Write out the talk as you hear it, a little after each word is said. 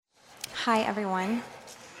Hi, everyone.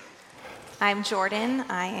 I'm Jordan.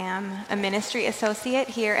 I am a ministry associate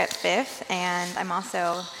here at Fifth, and I'm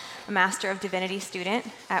also a Master of Divinity student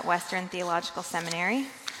at Western Theological Seminary.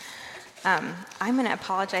 I'm going to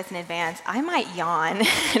apologize in advance. I might yawn,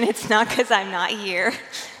 and it's not because I'm not here,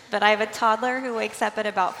 but I have a toddler who wakes up at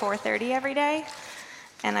about 4:30 every day,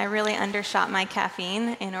 and I really undershot my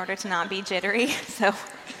caffeine in order to not be jittery, so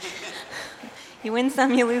you win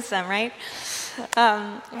some, you lose some, right?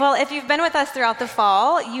 Well, if you've been with us throughout the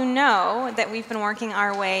fall, you know that we've been working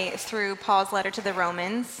our way through Paul's letter to the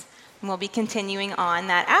Romans, and we'll be continuing on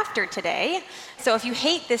that after today. So if you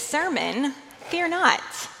hate this sermon, fear not.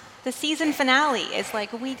 The season finale is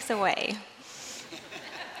like weeks away.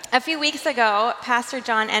 A few weeks ago, Pastor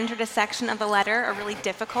John entered a section of the letter, a really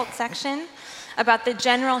difficult section, about the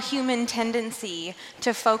general human tendency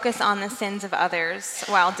to focus on the sins of others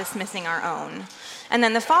while dismissing our own. And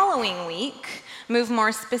then the following week, move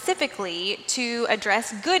more specifically to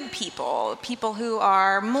address good people, people who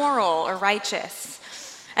are moral or righteous.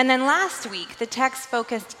 And then last week, the text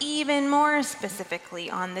focused even more specifically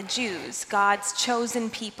on the Jews, God's chosen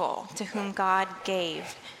people to whom God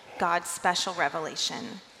gave God's special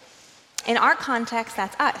revelation. In our context,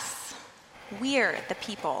 that's us. We're the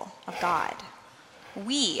people of God.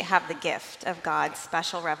 We have the gift of God's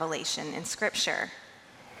special revelation in Scripture.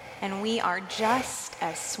 And we are just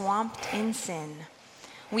as swamped in sin.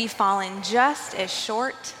 We've fallen just as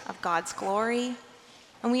short of God's glory,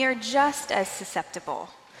 and we are just as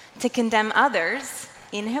susceptible to condemn others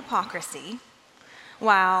in hypocrisy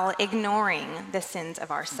while ignoring the sins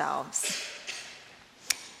of ourselves.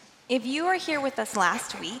 If you were here with us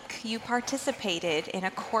last week, you participated in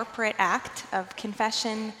a corporate act of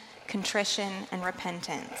confession, contrition, and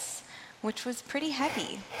repentance, which was pretty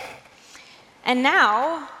heavy. And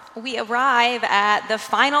now we arrive at the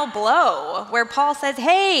final blow where Paul says,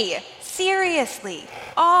 hey, seriously,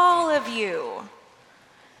 all of you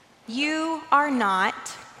are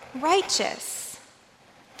not righteous.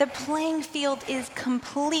 The playing field is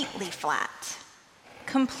completely flat,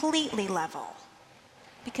 completely level,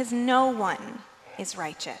 because no one is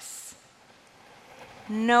righteous.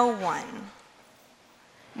 No one.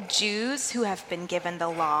 Jews who have been given the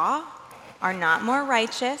law are not more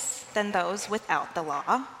righteous than those without the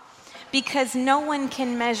law, because no one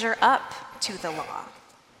can measure up to the law.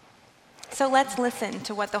 So let's listen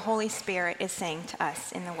to what the Holy Spirit is saying to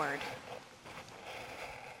us in the Word.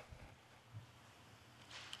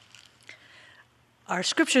 Our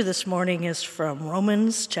scripture this morning is from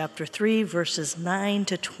Romans chapter 3, verses 9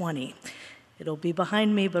 to 20. It'll be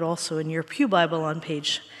behind me, but also in your pew Bible on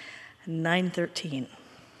page 913.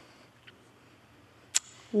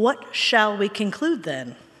 What shall we conclude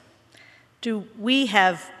then? Do we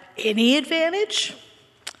have any advantage?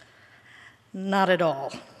 Not at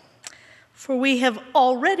all. For we have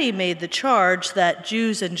already made the charge that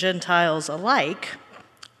Jews and Gentiles alike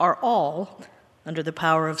are all under the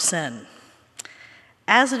power of sin.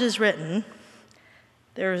 As it is written,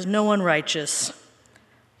 there is no one righteous,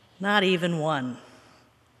 not even one.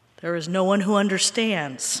 There is no one who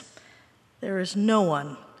understands. There is no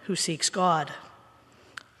one who seeks God.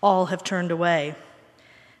 All have turned away.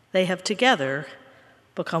 They have together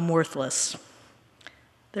become worthless.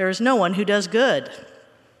 There is no one who does good,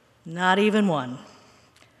 not even one.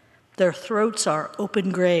 Their throats are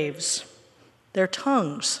open graves. Their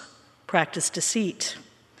tongues practice deceit.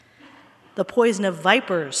 The poison of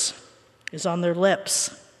vipers is on their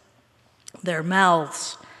lips. Their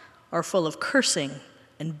mouths are full of cursing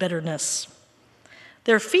and bitterness.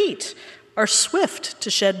 Their feet are swift to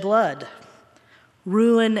shed blood.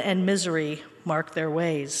 Ruin and misery mark their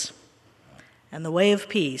ways, and the way of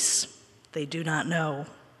peace they do not know.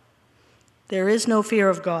 There is no fear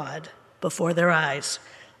of God before their eyes.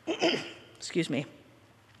 Excuse me.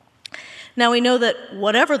 Now we know that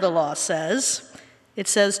whatever the law says, it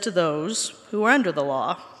says to those who are under the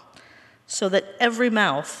law, so that every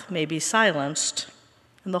mouth may be silenced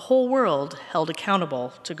and the whole world held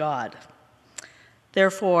accountable to God.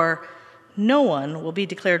 Therefore, no one will be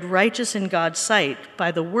declared righteous in God's sight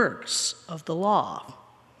by the works of the law.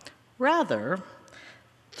 Rather,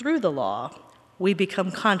 through the law, we become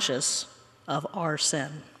conscious of our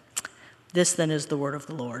sin. This then is the word of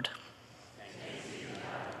the Lord.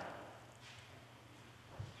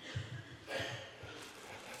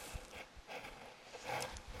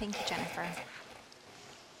 Thank you, Jennifer.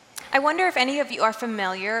 I wonder if any of you are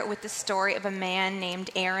familiar with the story of a man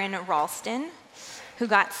named Aron Ralston who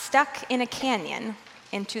got stuck in a canyon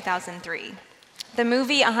in 2003. The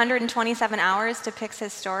movie 127 Hours depicts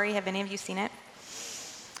his story. Have any of you seen it?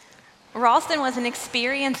 Ralston was an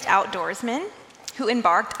experienced outdoorsman who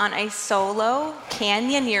embarked on a solo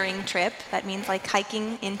canyoneering trip, that means like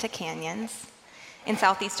hiking into canyons, in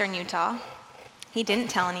southeastern Utah. He didn't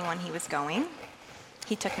tell anyone he was going.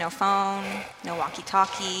 He took no phone, no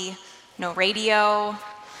walkie-talkie, no radio,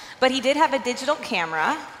 but he did have a digital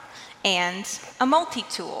camera and a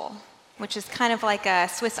multi-tool, which is kind of like a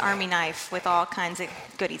Swiss Army knife with all kinds of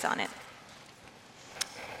goodies on it.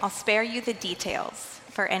 I'll spare you the details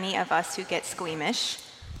for any of us who get squeamish,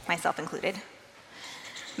 myself included.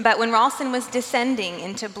 But when Ralston was descending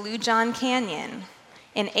into Blue John Canyon,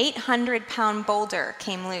 an 800-pound boulder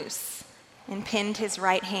came loose and pinned his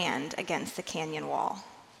right hand against the canyon wall.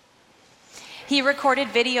 He recorded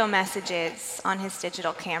video messages on his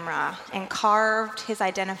digital camera and carved his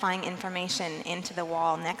identifying information into the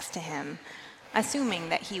wall next to him, assuming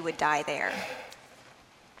that he would die there.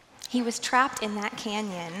 He was trapped in that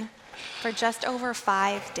canyon for just over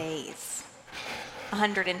 5 days,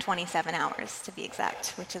 127 hours to be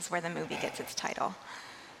exact, which is where the movie gets its title,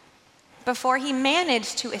 before he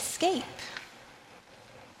managed to escape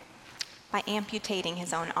by amputating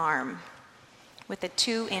his own arm with a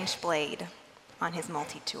 2-inch blade on his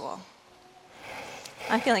multi-tool.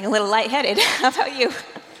 I'm feeling a little lightheaded. How about you?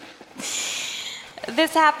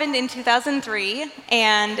 This happened in 2003,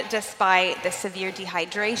 and despite the severe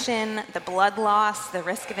dehydration, the blood loss, the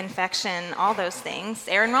risk of infection, all those things,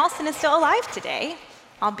 Aron Ralston is still alive today,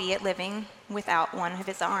 albeit living without one of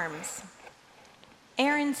his arms.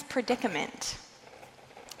 Aron's predicament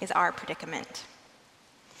is our predicament.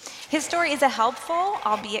 His story is a helpful,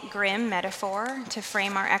 albeit grim, metaphor to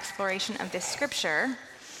frame our exploration of this scripture,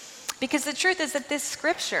 because the truth is that this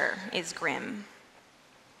scripture is grim.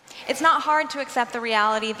 It's not hard to accept the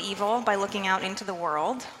reality of evil by looking out into the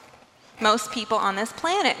world. Most people on this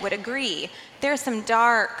planet would agree there's some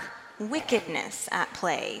dark wickedness at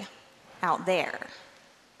play out there.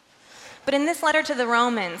 But in this letter to the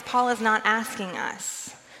Romans, Paul is not asking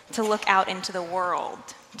us to look out into the world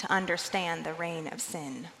to understand the reign of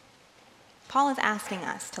sin. Paul is asking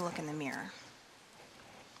us to look in the mirror.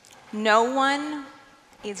 No one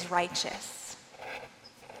is righteous.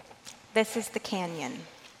 This is the canyon.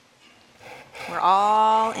 We're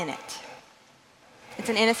all in it. It's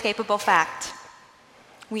an inescapable fact.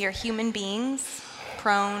 We are human beings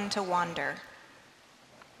prone to wander.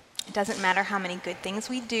 It doesn't matter how many good things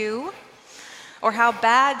we do or how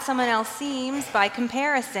bad someone else seems by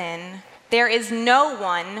comparison. There is no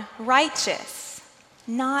one righteous,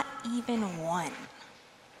 not even one.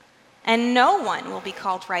 And no one will be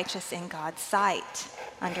called righteous in God's sight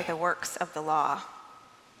under the works of the law.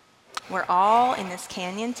 We're all in this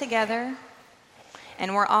canyon together,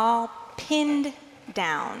 and we're all pinned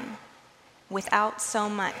down without so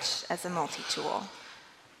much as a multi-tool.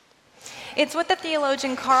 It's what the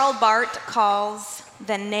theologian Karl Barth calls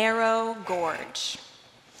the narrow gorge.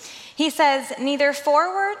 He says, neither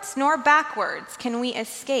forwards nor backwards can we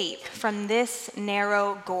escape from this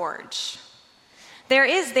narrow gorge. There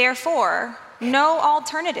is, therefore, no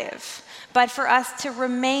alternative but for us to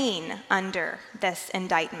remain under this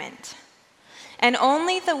indictment. And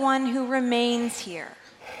only the one who remains here,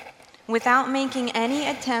 without making any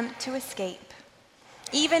attempt to escape,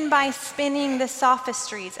 even by spinning the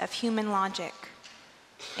sophistries of human logic,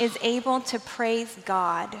 is able to praise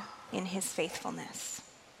God in his faithfulness.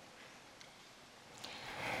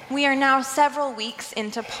 We are now several weeks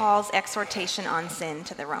into Paul's exhortation on sin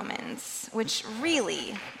to the Romans, which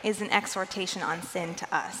really is an exhortation on sin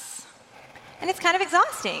to us. And it's kind of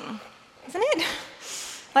exhausting, isn't it?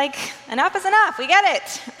 Like, enough is enough, we get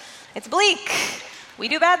it. It's bleak, we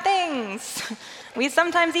do bad things. We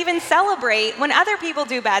sometimes even celebrate when other people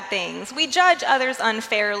do bad things. We judge others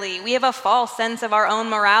unfairly. We have a false sense of our own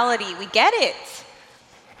morality. We get it.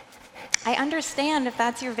 I understand if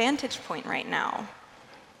that's your vantage point right now.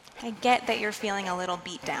 I get that you're feeling a little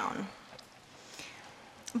beat down.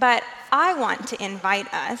 But I want to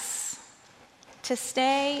invite us to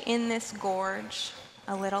stay in this gorge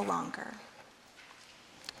a little longer.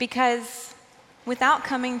 Because without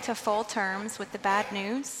coming to full terms with the bad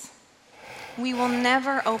news, we will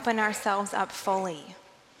never open ourselves up fully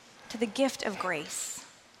to the gift of grace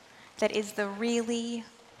that is the really,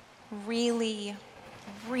 really,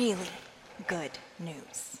 really good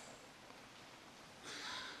news.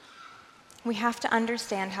 We have to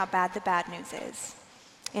understand how bad the bad news is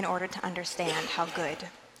in order to understand how good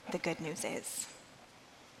the good news is.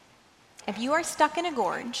 If you are stuck in a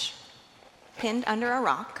gorge, pinned under a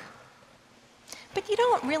rock, but you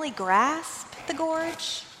don't really grasp the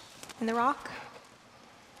gorge and the rock,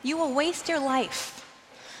 you will waste your life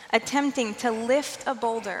attempting to lift a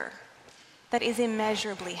boulder that is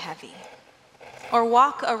immeasurably heavy. or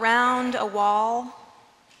walk around a wall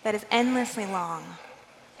that is endlessly long,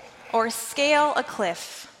 or scale a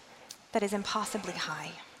cliff that is impossibly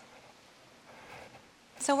high.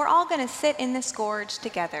 So we're all going to sit in this gorge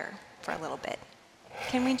together for a little bit.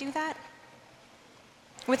 Can we do that?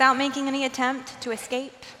 Without making any attempt to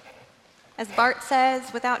escape? As Bart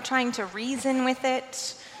says, without trying to reason with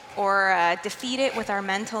it or defeat it with our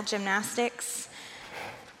mental gymnastics.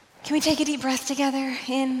 Can we take a deep breath together?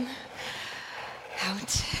 In,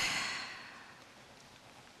 out.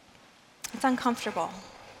 It's uncomfortable.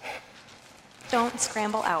 Don't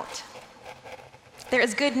scramble out. There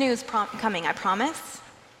is good news coming, I promise,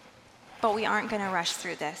 but we aren't going to rush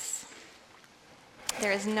through this.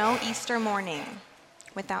 There is no Easter morning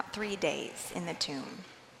without 3 days in the tomb.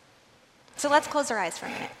 So let's close our eyes for a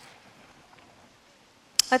minute.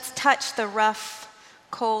 Let's touch the rough,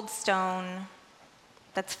 cold stone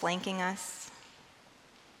that's flanking us.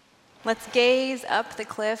 Let's gaze up the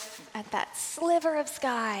cliff at that sliver of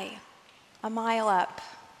sky a mile up.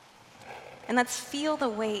 And let's feel the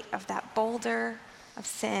weight of that boulder of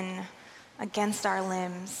sin against our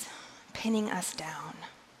limbs, pinning us down.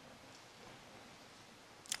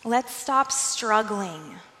 Let's stop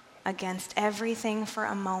struggling against everything for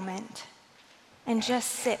a moment and just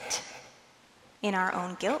sit in our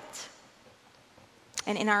own guilt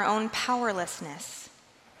and in our own powerlessness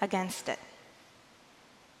against it.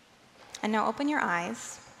 And now open your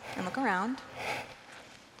eyes and look around,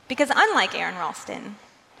 because unlike Aaron Ralston,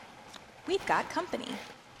 we've got company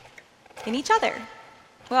in each other.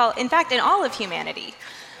 Well, in fact, in all of humanity.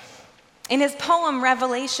 In his poem,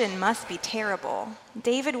 Revelation Must Be Terrible,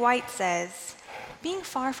 David White says, being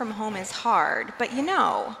far from home is hard, but you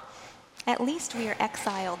know, at least we are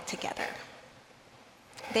exiled together.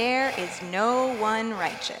 There is no one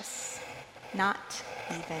righteous, not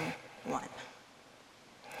even one.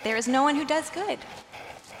 There is no one who does good,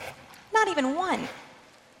 not even one.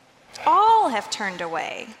 All have turned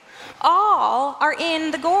away. All are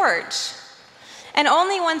in the gorge. And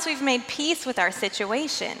only once we've made peace with our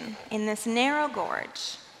situation in this narrow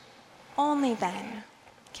gorge, only then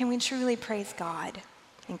can we truly praise God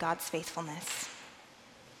and God's faithfulness.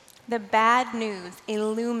 The bad news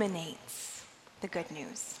illuminates the good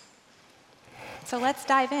news. So let's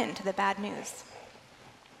dive into the bad news.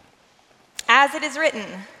 As it is written,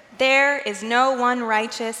 there is no one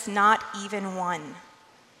righteous, not even one.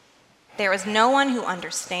 There is no one who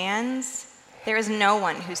understands. There is no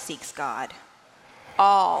one who seeks God.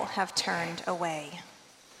 All have turned away.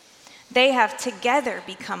 They have together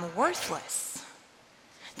become worthless.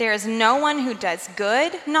 There is no one who does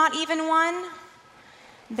good, not even one.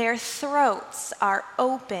 Their throats are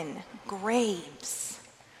open graves.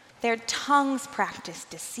 Their tongues practice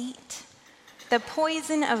deceit. The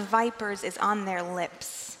poison of vipers is on their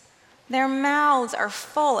lips. Their mouths are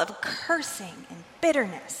full of cursing and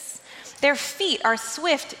bitterness. Their feet are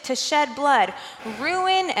swift to shed blood.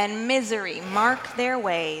 Ruin and misery mark their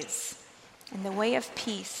ways. And the way of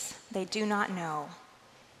peace they do not know.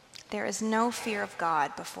 There is no fear of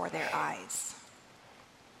God before their eyes.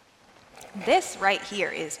 This right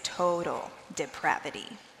here is total depravity.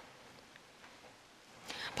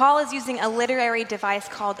 Paul is using a literary device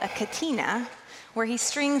called a katina, where he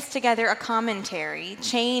strings together a commentary,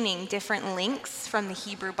 chaining different links from the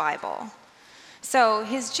Hebrew Bible. So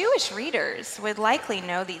his Jewish readers would likely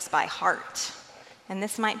know these by heart, and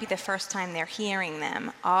this might be the first time they're hearing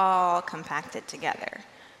them all compacted together.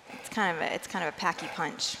 It's kind of a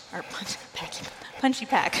punchy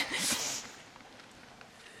pack.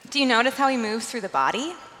 Do you notice how he moves through the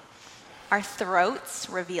body? Our throats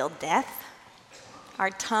reveal death. Our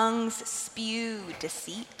tongues spew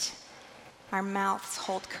deceit. Our mouths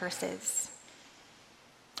hold curses.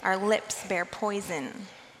 Our lips bear poison.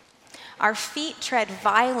 Our feet tread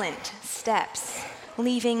violent steps,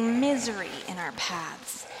 leaving misery in our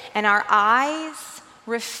paths. And our eyes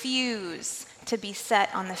refuse to be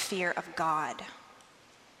set on the fear of God.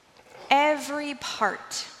 Every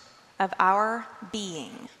part of our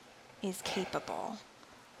being is capable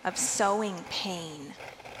of sowing pain,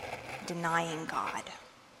 denying God.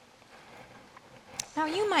 Now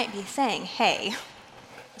you might be saying, hey,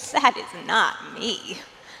 that is not me.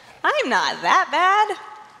 I'm not that bad.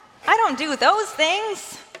 I don't do those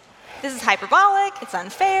things. This is hyperbolic, it's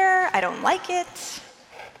unfair, I don't like it.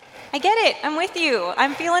 I get it, I'm with you.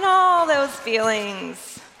 I'm feeling all those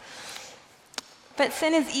feelings. But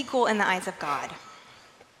sin is equal in the eyes of God.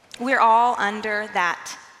 We're all under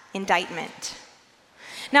that indictment.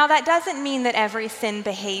 Now, that doesn't mean that every sin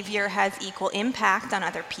behavior has equal impact on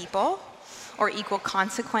other people or equal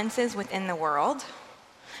consequences within the world.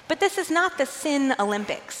 But this is not the sin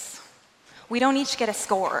Olympics, We don't each get a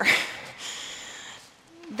score.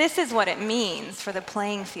 This is what it means for the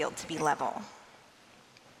playing field to be level.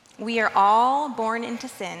 We are all born into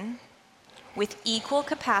sin with equal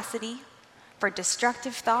capacity for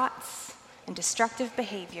destructive thoughts and destructive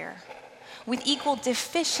behavior, with equal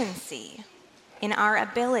deficiency in our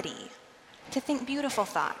ability to think beautiful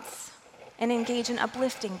thoughts and engage in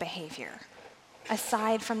uplifting behavior,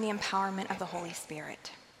 aside from the empowerment of the Holy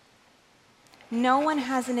Spirit. No one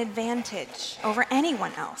has an advantage over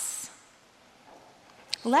anyone else.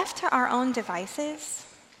 Left to our own devices,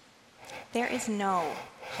 there is no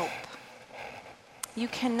hope. You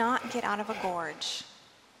cannot get out of a gorge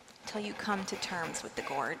until you come to terms with the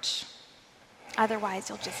gorge. Otherwise,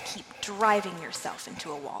 you'll just keep driving yourself into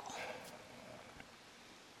a wall.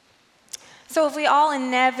 So if we all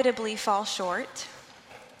inevitably fall short,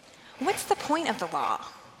 what's the point of the law?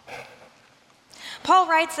 Paul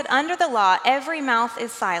writes that under the law, every mouth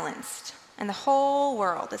is silenced and the whole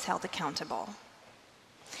world is held accountable.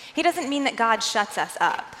 He doesn't mean that God shuts us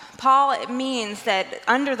up. Paul means that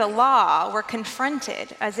under the law, we're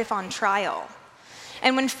confronted as if on trial.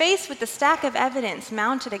 And when faced with the stack of evidence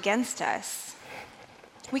mounted against us,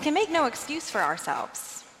 we can make no excuse for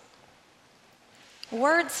ourselves.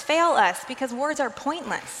 Words fail us because words are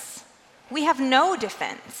pointless. We have no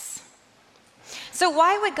defense. So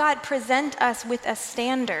why would God present us with a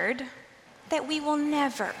standard that we will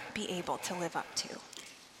never be able to live up to?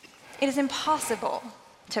 It is impossible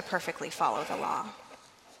to perfectly follow the law.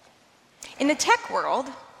 In the tech world,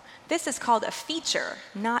 this is called a feature,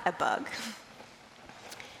 not a bug.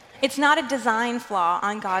 It's not a design flaw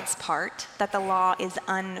on God's part that the law is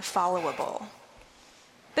unfollowable.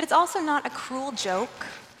 But it's also not a cruel joke.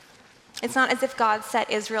 It's not as if God set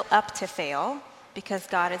Israel up to fail because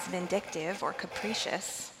God is vindictive or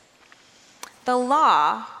capricious. The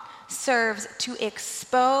law serves to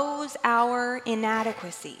expose our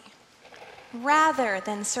inadequacy rather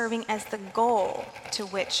than serving as the goal to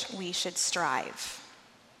which we should strive.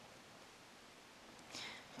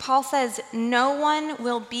 Paul says, no one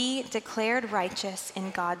will be declared righteous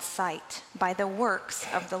in God's sight by the works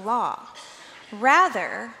of the law.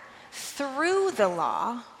 Rather, through the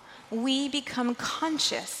law, we become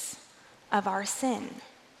conscious of our sin.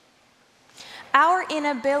 Our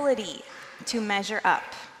inability to measure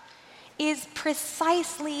up is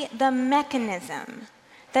precisely the mechanism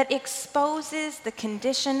that exposes the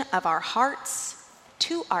condition of our hearts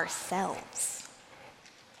to ourselves.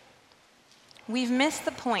 We've missed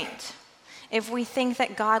the point if we think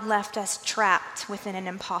that God left us trapped within an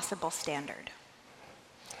impossible standard.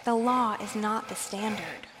 The law is not the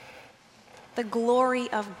standard. The glory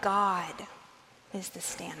of God is the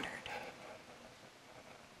standard.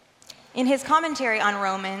 In his commentary on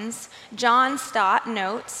Romans, John Stott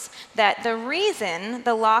notes that the reason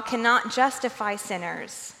the law cannot justify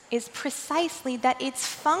sinners is precisely that its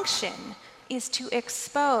function is to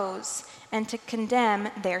expose and to condemn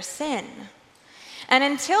their sin. And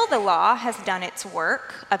until the law has done its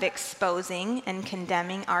work of exposing and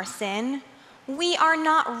condemning our sin, we are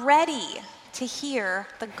not ready to hear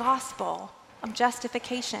the gospel of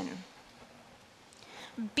justification.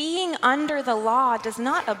 Being under the law does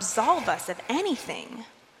not absolve us of anything.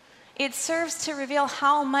 It serves to reveal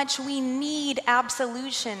how much we need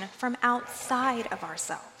absolution from outside of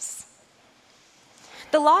ourselves.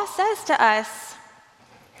 The law says to us,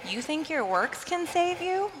 you think your works can save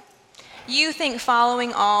you? You think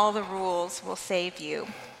following all the rules will save you?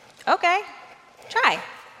 Okay, try.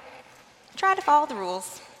 Try to follow the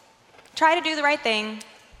rules. Try to do the right thing.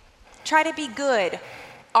 Try to be good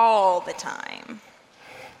all the time.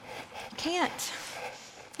 Can't.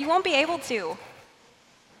 You won't be able to.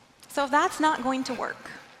 So if that's not going to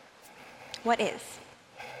work, what is?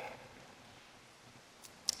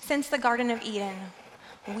 Since the Garden of Eden,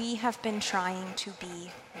 we have been trying to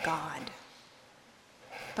be God.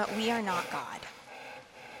 But we are not God.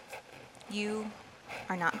 You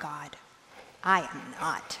are not God. I am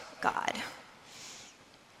not God.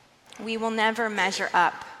 We will never measure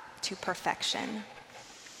up to perfection.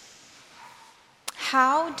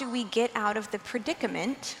 How do we get out of the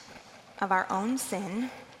predicament of our own sin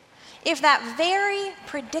if that very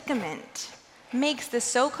predicament makes the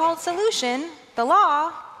so-called solution, the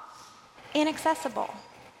law, inaccessible?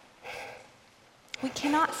 We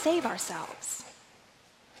cannot save ourselves.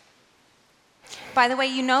 By the way,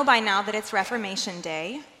 you know by now that it's Reformation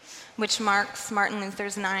Day, which marks Martin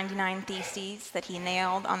Luther's 99 Theses that he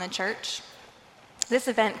nailed on the church. This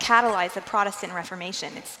event catalyzed the Protestant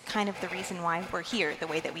Reformation. It's kind of the reason why we're here the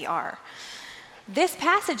way that we are. This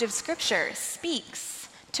passage of Scripture speaks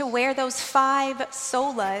to where those 5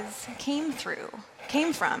 solas came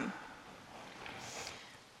from.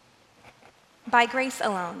 By grace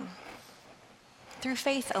alone, through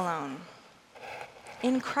faith alone,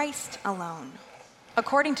 in Christ alone,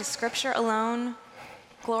 according to Scripture alone,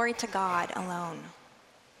 glory to God alone.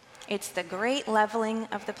 It's the great leveling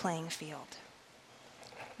of the playing field.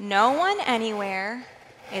 No one anywhere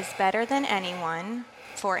is better than anyone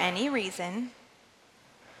for any reason,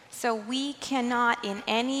 so we cannot in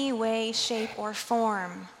any way, shape, or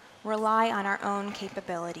form rely on our own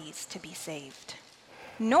capabilities to be saved,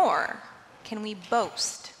 nor can we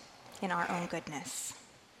boast in our own goodness.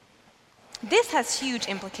 This has huge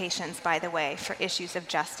implications, by the way, for issues of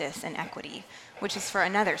justice and equity, which is for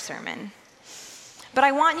another sermon. But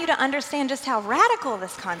I want you to understand just how radical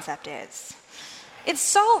this concept is. It's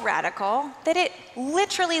so radical that it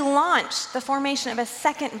literally launched the formation of a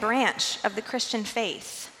second branch of the Christian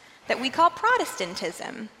faith that we call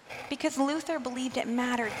Protestantism, because Luther believed it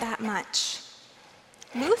mattered that much.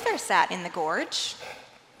 Luther sat in the gorge.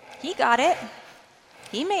 He got it.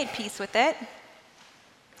 He made peace with it.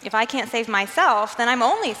 If I can't save myself, then I'm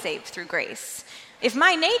only saved through grace. If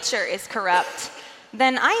my nature is corrupt,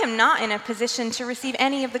 then I am not in a position to receive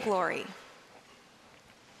any of the glory.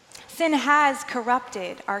 Sin has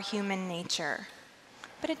corrupted our human nature,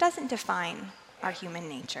 but it doesn't define our human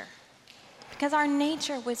nature, because our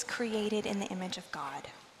nature was created in the image of God,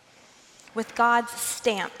 with God's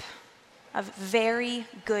stamp of very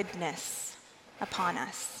goodness upon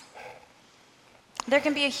us. There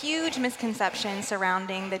can be a huge misconception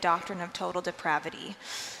surrounding the doctrine of total depravity.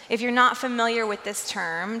 If you're not familiar with this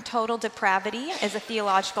term, total depravity is a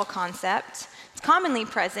theological concept. It's commonly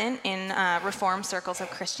present in Reformed circles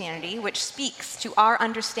of Christianity, which speaks to our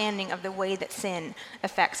understanding of the way that sin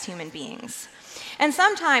affects human beings. And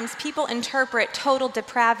sometimes people interpret total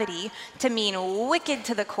depravity to mean wicked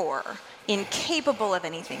to the core, incapable of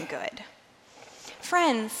anything good.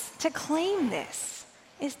 Friends, to claim this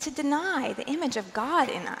is to deny the image of God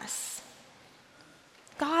in us.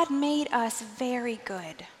 God made us very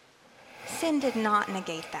good. Sin did not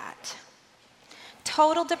negate that.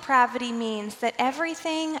 Total depravity means that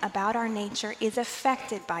everything about our nature is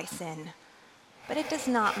affected by sin, but it does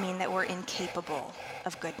not mean that we're incapable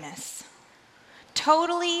of goodness.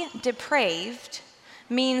 Totally depraved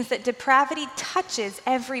means that depravity touches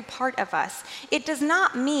every part of us. It does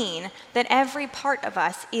not mean that every part of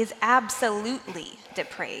us is absolutely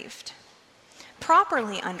depraved.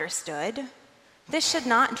 Properly understood, this should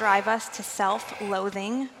not drive us to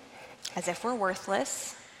self-loathing, as if we're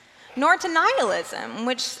worthless, nor to nihilism,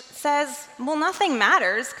 which says, well, nothing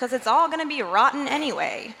matters because it's all going to be rotten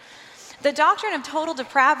anyway. The doctrine of total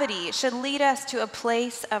depravity should lead us to a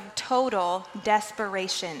place of total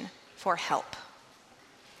desperation for help.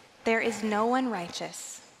 There is no one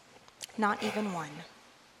righteous, not even one.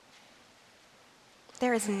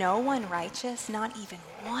 There is no one righteous, not even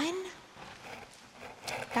one?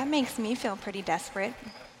 That makes me feel pretty desperate.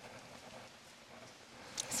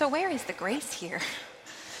 So where is the grace here?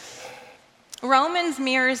 Romans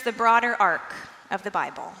mirrors the broader arc of the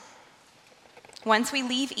Bible. Once we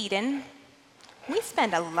leave Eden, we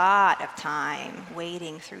spend a lot of time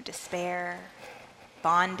wading through despair,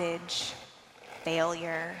 bondage,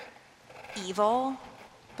 failure, evil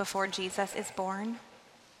before Jesus is born.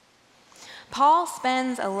 Paul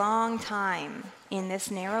spends a long time in this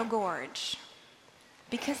narrow gorge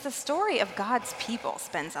because the story of God's people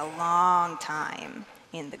spends a long time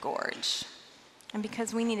in the gorge, and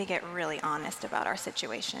because we need to get really honest about our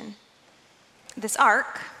situation. This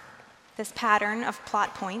arc, this pattern of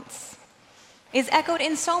plot points, is echoed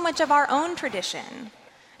in so much of our own tradition.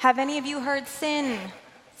 Have any of you heard sin,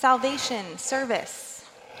 salvation, service,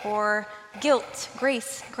 or guilt,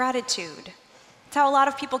 grace, gratitude? It's how a lot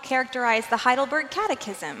of people characterize the Heidelberg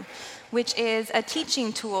Catechism, which is a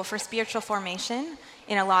teaching tool for spiritual formation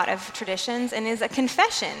in a lot of traditions and is a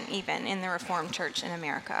confession even in the Reformed Church in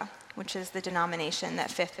America, which is the denomination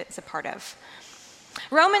that Fifth is a part of.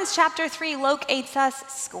 Romans chapter 3 locates us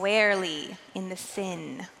squarely in the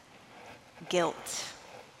sin, guilt,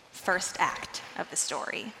 first act of the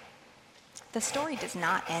story. The story does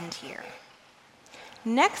not end here.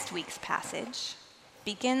 Next week's passage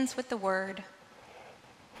begins with the word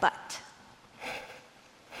but.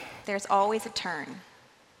 There's always a turn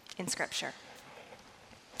in Scripture.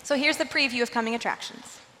 So here's the preview of coming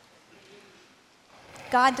attractions.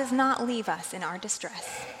 God does not leave us in our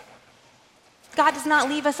distress. God does not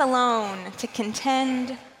leave us alone to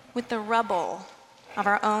contend with the rubble of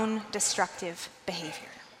our own destructive behavior.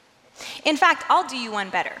 In fact, I'll do you one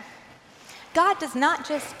better. God does not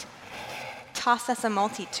just toss us a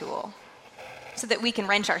multi-tool so that we can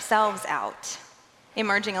wrench ourselves out,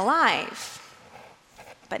 emerging alive,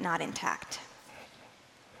 but not intact.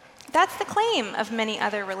 That's the claim of many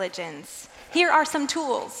other religions. Here are some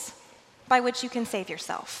tools by which you can save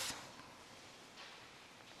yourself.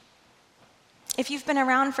 If you've been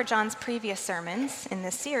around for John's previous sermons in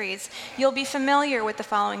this series, you'll be familiar with the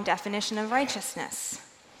following definition of righteousness: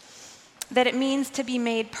 that it means to be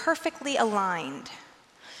made perfectly aligned,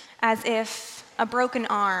 as if a broken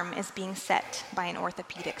arm is being set by an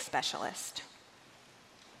orthopedic specialist.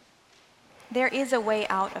 There is a way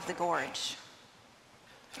out of the gorge,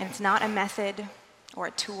 and it's not a method or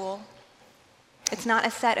a tool. It's not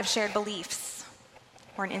a set of shared beliefs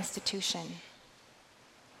or an institution.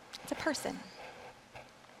 It's a person.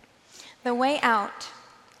 The way out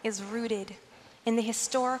is rooted in the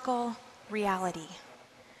historical reality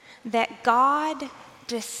that God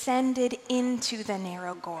descended into the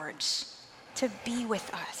narrow gorge to be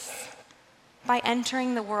with us by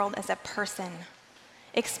entering the world as a person,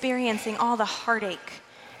 experiencing all the heartache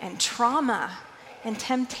and trauma and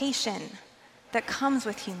temptation that comes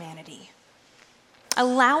with humanity,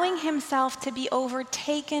 allowing himself to be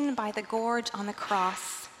overtaken by the gorge on the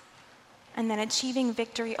cross, and then achieving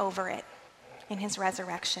victory over it in his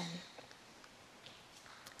resurrection.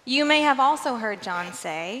 You may have also heard John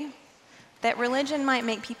say that religion might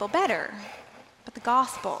make people better, but the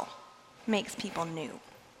gospel makes people new.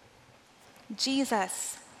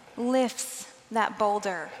 Jesus lifts that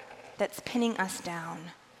boulder that's pinning us down.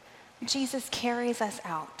 Jesus carries us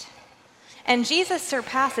out. And Jesus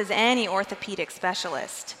surpasses any orthopedic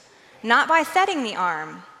specialist, not by setting the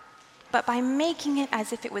arm, but by making it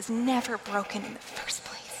as if it was never broken in the first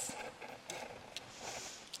place.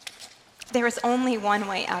 There is only one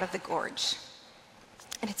way out of the gorge,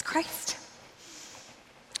 and it's Christ,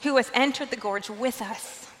 who has entered the gorge with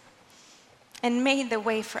us and made the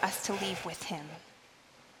way for us to leave with him.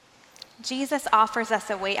 Jesus offers us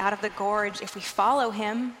a way out of the gorge if we follow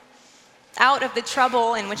him, out of the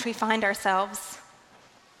trouble in which we find ourselves.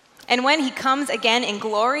 And when he comes again in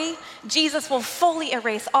glory, Jesus will fully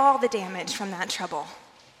erase all the damage from that trouble.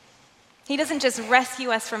 He doesn't just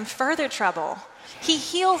rescue us from further trouble. He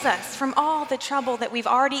heals us from all the trouble that we've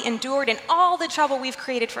already endured and all the trouble we've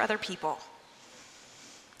created for other people.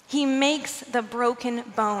 He makes the broken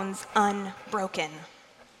bones unbroken.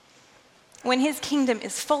 When his kingdom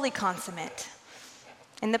is fully consummate,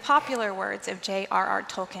 in the popular words of J.R.R.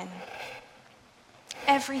 Tolkien,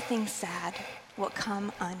 everything sad will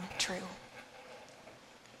come untrue.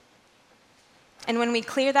 And when we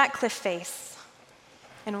clear that cliff face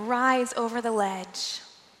and rise over the ledge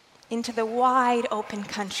into the wide open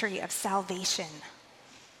country of salvation,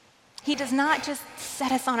 he does not just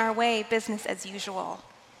set us on our way, business as usual.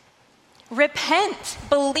 Repent,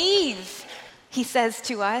 believe, he says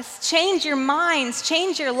to us. Change your minds,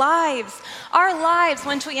 change your lives. Our lives,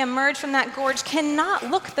 once we emerge from that gorge, cannot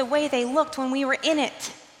look the way they looked when we were in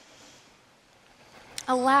it.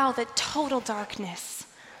 Allow the total darkness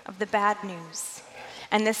of the bad news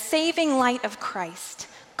and the saving light of Christ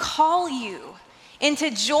call you into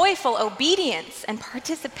joyful obedience and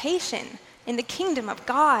participation in the kingdom of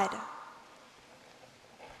God.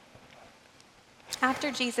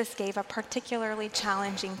 After Jesus gave a particularly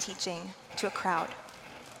challenging teaching to a crowd,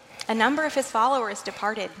 a number of his followers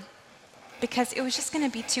departed because it was just going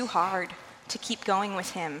to be too hard to keep going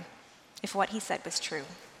with him if what he said was true.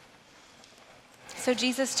 So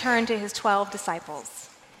Jesus turned to his 12 disciples.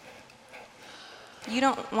 You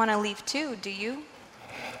don't want to leave too, do you?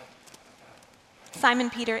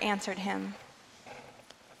 Simon Peter answered him,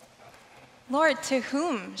 Lord, to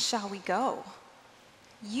whom shall we go?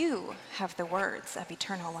 You have the words of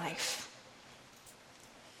eternal life.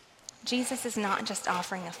 Jesus is not just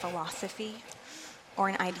offering a philosophy or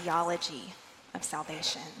an ideology of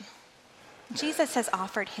salvation. Jesus has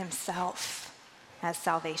offered himself as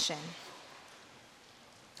salvation.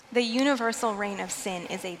 The universal reign of sin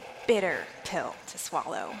is a bitter pill to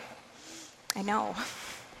swallow. I know.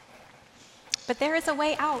 But there is a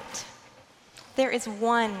way out. There is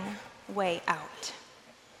one way out.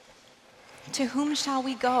 To whom shall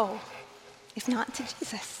we go, if not to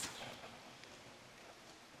Jesus?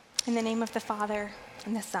 In the name of the Father,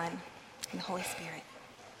 and the Son, and the Holy Spirit.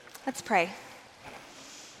 Let's pray.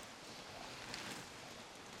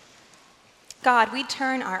 God, we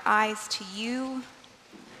turn our eyes to you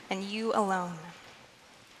and you alone.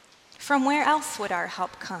 From where else would our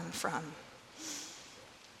help come from?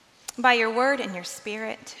 By your word and your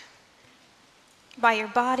spirit, by your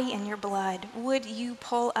body and your blood, would you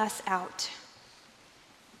pull us out?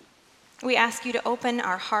 We ask you to open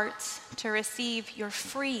our hearts to receive your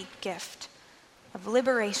free gift of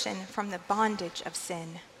liberation from the bondage of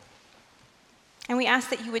sin. And we ask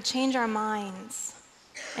that you would change our minds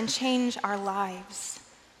and change our lives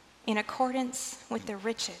in accordance with the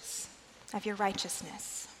riches of your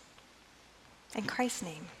righteousness. In Christ's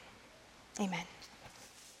name, amen.